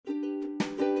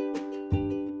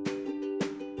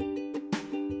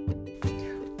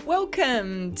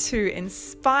Welcome to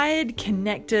Inspired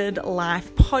Connected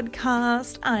Life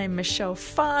podcast. I'm Michelle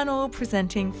Farnell,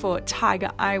 presenting for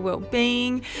Tiger Eye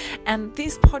Wellbeing, and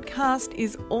this podcast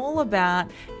is all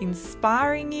about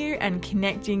inspiring you and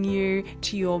connecting you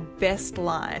to your best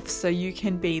life so you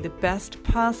can be the best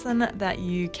person that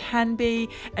you can be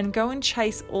and go and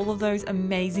chase all of those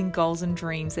amazing goals and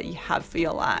dreams that you have for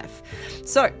your life.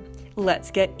 So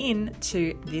let's get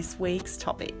into this week's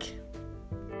topic.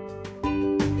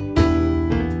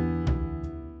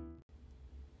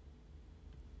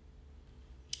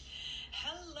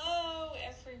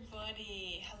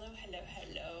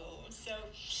 So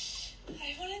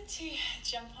I wanted to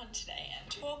jump on today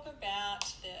and talk about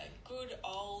the good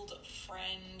old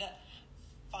friend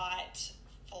fight,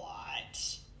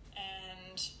 flight,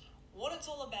 and what it's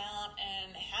all about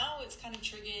and how it's kind of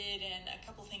triggered and a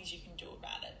couple of things you can do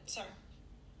about it. So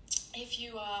if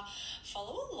you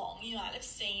follow along, you might have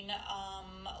seen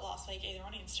last week either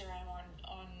on Instagram or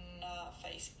on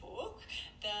Facebook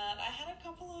that I had a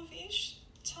couple of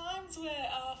times where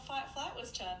fight-flight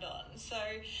was turned on. So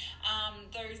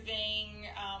those being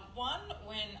one,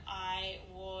 when I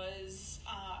was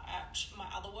at my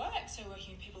other work, so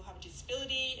working with people who have a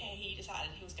disability, he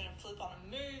decided he was going to flip on a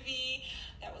movie.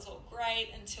 That was all great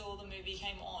until the movie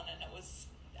came on, and it was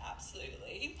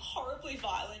absolutely horribly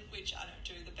violent, which I don't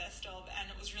do the best of, and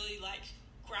it was really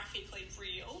graphically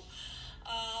real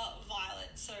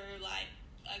violence. So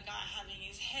a guy having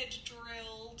his head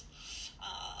drilled,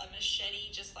 a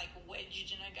machete just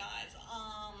wedged in a guy's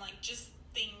arm, just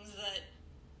things that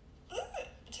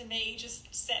to me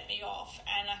just set me off,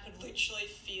 and I could literally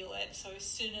feel it. So as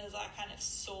soon as I kind of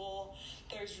saw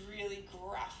those really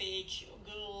graphic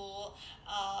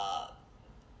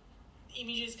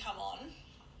images come on,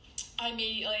 I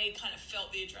immediately kind of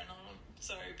felt the adrenaline.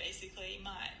 So basically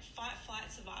my fight,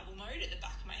 flight, survival mode at the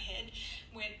back of my head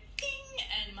went ping,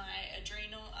 and my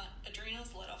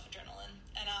adrenals let off adrenaline,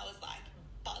 and I was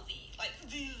buzzy,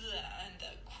 and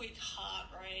the quick heart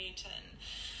rate and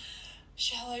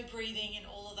shallow breathing and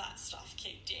all of that stuff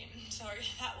kicked in. So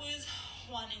that was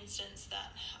one instance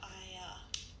that I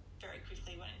very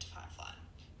quickly went into fight, flight.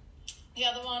 The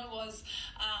other one was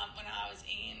when I was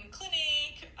in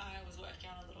clinic. I was working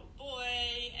on a little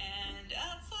boy, and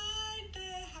outside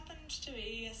there happened to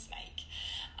be a snake.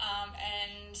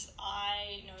 And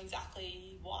I know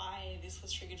exactly why this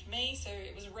was triggered for me. So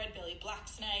it was a red-bellied black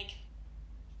snake.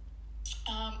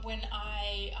 When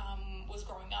I was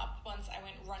growing up, once I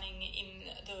went running in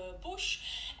the bush,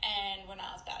 and when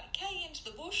I was about a K into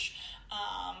the bush,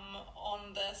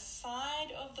 on the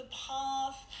side of the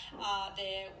path,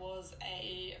 there was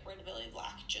a red-bellied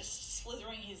black just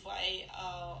slithering his way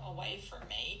away from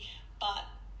me, but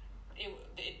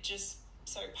it just,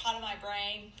 so part of my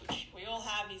brain, which we all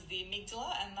have, is the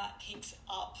amygdala, and that picks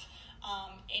up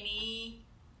any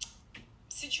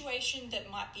situation that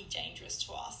might be dangerous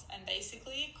to us, and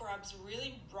basically it grabs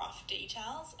really rough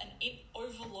details and it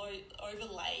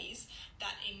overlays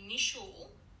that initial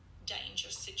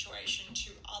dangerous situation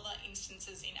to other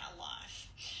instances in our life.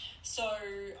 So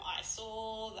I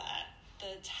saw that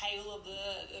the tail of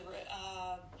the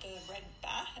red-bellied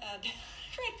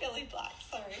black,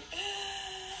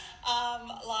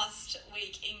 last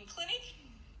week in clinic.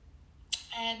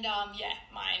 And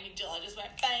my amygdala just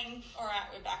went bang. All right,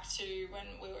 we're back to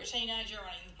when we were a teenager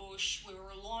running in the bush. We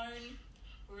were alone.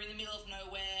 We were in the middle of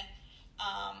nowhere,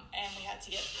 and we had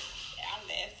to get out of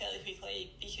there fairly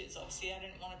quickly because obviously I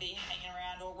didn't want to be hanging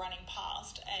around or running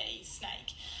past a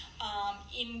snake.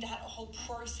 In that whole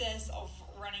process of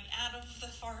running out of the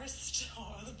forest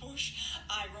or the bush,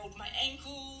 I rolled my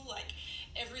ankle.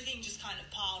 Everything just kind of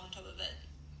piled on top of it.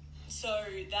 So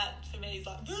that for me is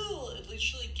it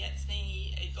literally gets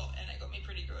me. It got me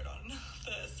pretty good on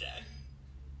Thursday.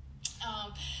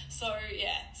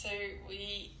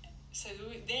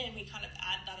 Then we kind of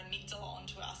add that amygdala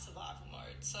onto our survival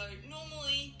mode. So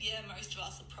normally, most of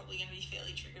us are probably going to be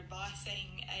fairly triggered by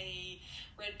seeing a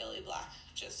red-bellied black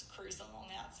just cruising along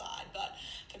outside. But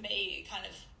for me, it kind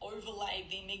of overlaid.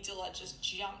 The amygdala just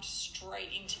jumped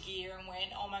straight into gear and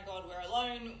went, oh my God, we're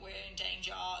alone, we're in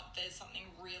danger, there's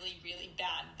something really, really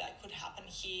bad that could happen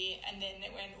here. And then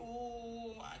it went,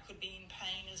 oh, I could be in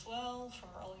pain as well from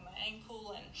rolling my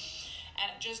ankle, and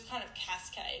it just kind of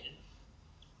cascaded.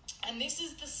 And this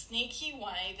is the sneaky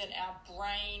way that our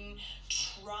brain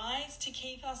tries to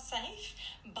keep us safe,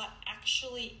 but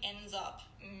actually ends up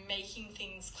making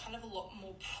things kind of a lot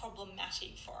more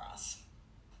problematic for us.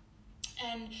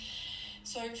 And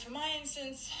so for my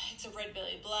instance, it's a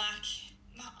red-bellied black.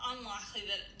 Unlikely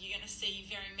that you're going to see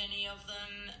very many of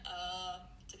them,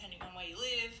 depending on where you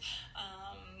live.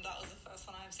 That was the first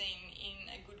one I've seen in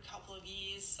a good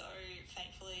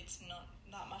it's not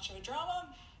that much of a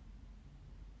drama.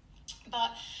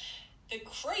 But the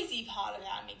crazy part of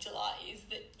our amygdala is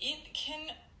that it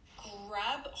can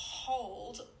grab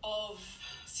hold of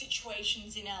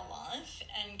situations in our life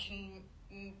and can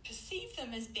perceive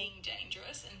them as being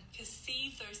dangerous and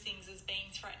perceive those things as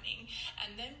being threatening.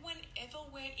 And then whenever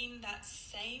we're in that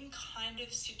same kind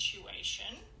of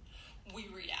situation, we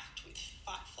react with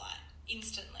fight, flight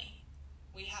instantly.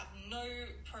 We have no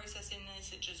process in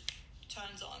this, it just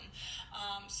turns on.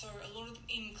 So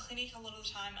in clinic, a lot of the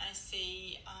time I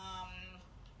see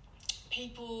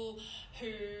people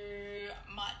who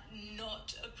might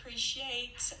not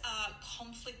appreciate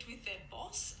conflict with their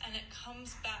boss, and it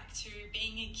comes back to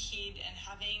being a kid and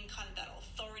having kind of that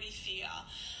authority fear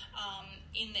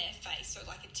in their face. So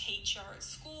like a teacher at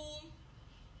school,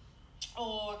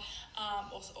 or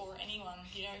anyone,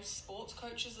 sports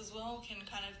coaches as well can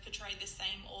kind of portray the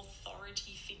same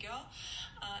authority figure,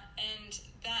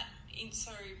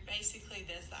 so basically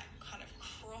there's that kind of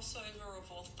crossover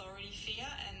of authority fear,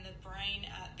 and the brain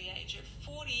at the age of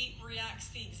 40 reacts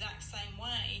the exact same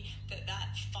way that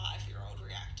 5-year-old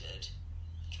reacted.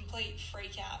 Complete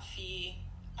freak out, fear,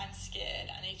 I'm scared,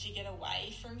 I need to get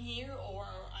away from here, or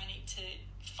I need to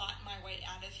fight my way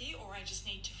out of here, or I just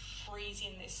need to freeze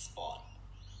in this spot.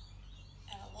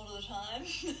 And a lot of the time,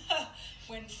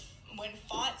 when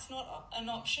fight's not an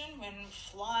option, when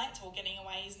flight or getting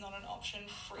away is not an option,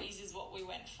 freeze is what we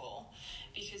went for,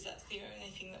 because that's the only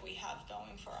thing that we have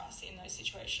going for us in those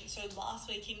situations. So last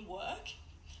week in work,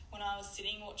 when I was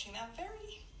sitting watching that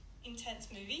very intense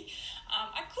movie,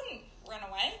 I couldn't run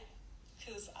away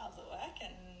because I was at work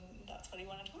and that's what he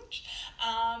wanted to watch.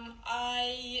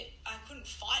 I couldn't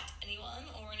fight anyone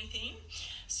or anything.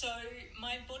 So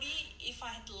my body, if I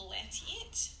had let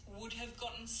it, would have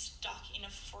gotten stuck in a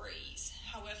freeze.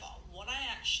 However, what I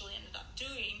actually ended up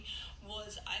doing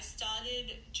was I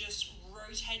started just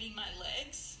rotating my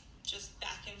legs just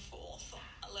back and forth,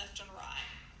 left and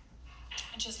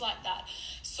right, just like that.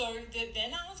 So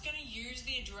then I was going to use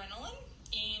the adrenaline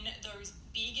in those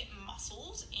big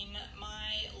muscles in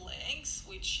my legs,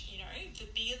 which, the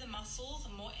bigger the muscle,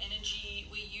 the more energy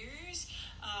we use,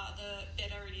 the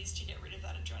better it is to get rid of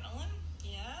that adrenaline.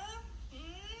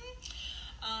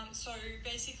 So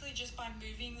basically just by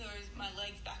moving my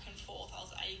legs back and forth, I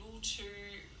was able to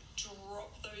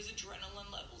drop those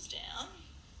adrenaline levels down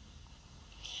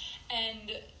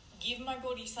and give my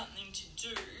body something to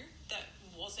do that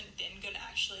wasn't then going to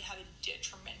actually have a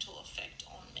detrimental effect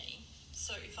on me.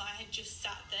 So if I had just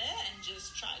sat there and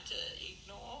just tried to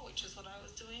ignore, which is what I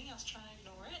was doing, I was trying to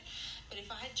ignore it, but if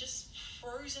I had just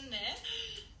frozen there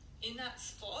in that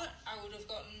spot, I would have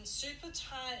gotten super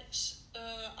tight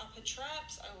upper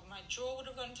traps, my jaw would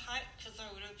have gotten tight because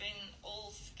I would have been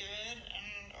all scared,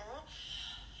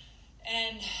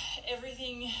 and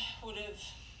everything would have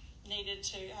needed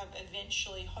to have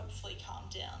eventually hopefully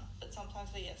calmed down, but sometimes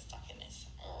we get stuck in this.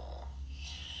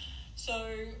 So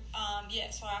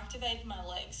I activated my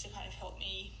legs to kind of help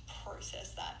me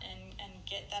process that and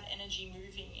get that energy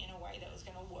moving in a way that was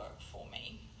going to work for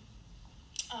me.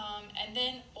 And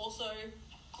then also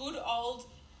good old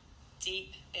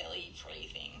deep belly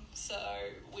breathing. So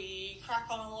we crack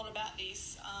on a lot about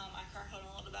this. I crack on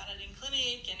a lot about it in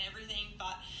clinic and everything,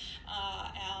 but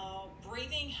our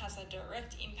breathing has a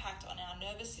direct impact on our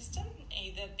nervous system,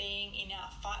 either being in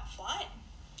our fight flight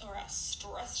or our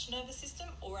stressed nervous system,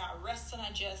 or our rest and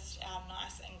digest, our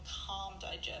nice and calm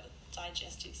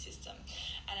digestive system,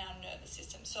 and our nervous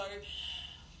system. So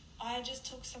I just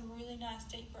took some really nice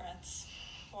deep breaths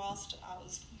whilst I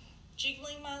was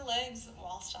jiggling my legs,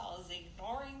 whilst I was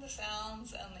ignoring the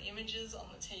sounds and the images on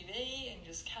the TV and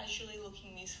just casually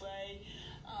looking this way,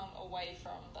 away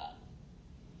from that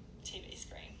TV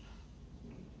screen.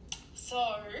 So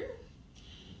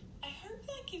I hope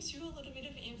that gives you a little bit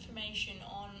of information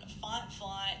on fight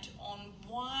flight, on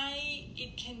why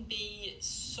it can be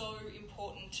so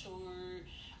important to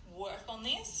work on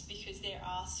this, because there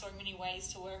are so many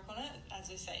ways to work on it, as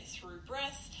I say, through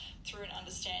breath, through an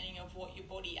understanding of what your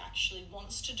body actually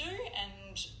wants to do,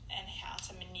 and how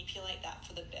to manipulate that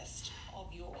for the best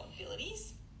of your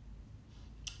abilities.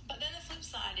 But then the flip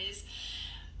side is,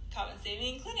 come and see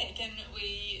me in clinic, and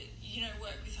we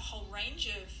work with a whole range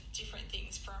of different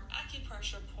things, from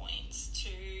acupressure points to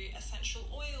essential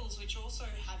oils, which also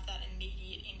have that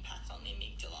immediate impact on the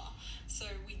amygdala. So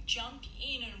we jump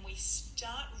in and we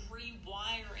start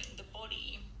rewiring the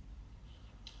body.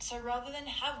 So rather than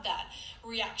have that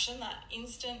reaction, that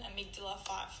instant amygdala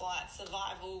fight, flight,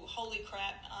 survival, holy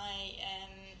crap, I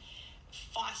am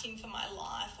fighting for my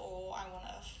life, or I want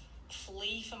to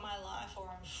flee for my life, or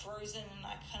I'm frozen and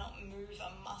I cannot move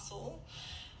a muscle,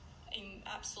 in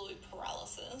absolute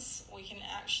paralysis, we can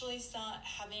actually start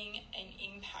having an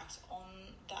impact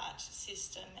on that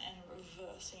system and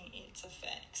reversing its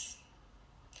effects.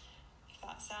 If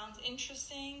that sounds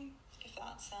interesting, if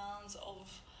that sounds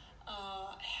of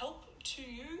help to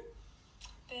you,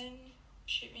 then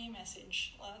shoot me a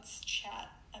message. Let's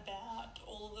chat about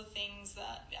all of the things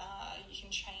that you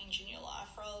can change in your life,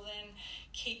 rather than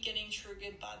keep getting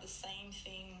triggered by the same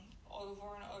thing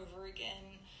over and over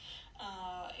again,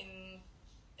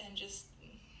 and just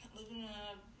living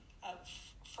a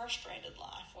frustrated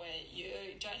life where you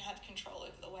don't have control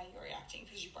over the way you're reacting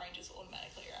because your brain just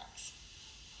automatically reacts.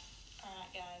 All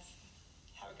right, guys,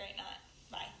 have a great night.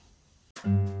 Bye.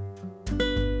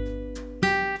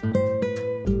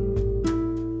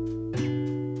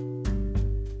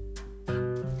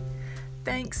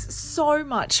 Thanks so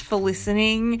much for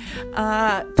listening.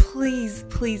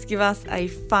 Please give us a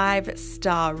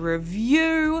 5-star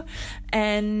review,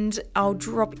 and I'll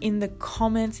drop in the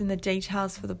comments in the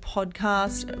details for the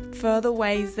podcast further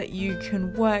ways that you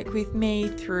can work with me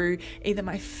through either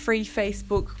my free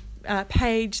Facebook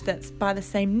page that's by the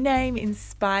same name,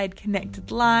 Inspired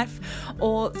Connected Life,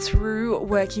 or through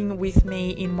working with me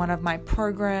in one of my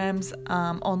programs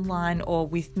online, or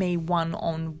with me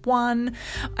one-on-one.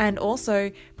 And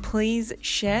also, please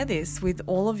share this with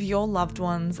all of your loved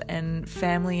ones and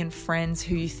family and friends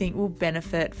who you think will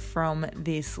benefit from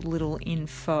this little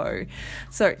info.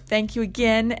 So thank you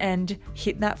again, and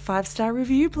hit that 5-star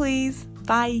review, please.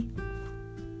 Bye.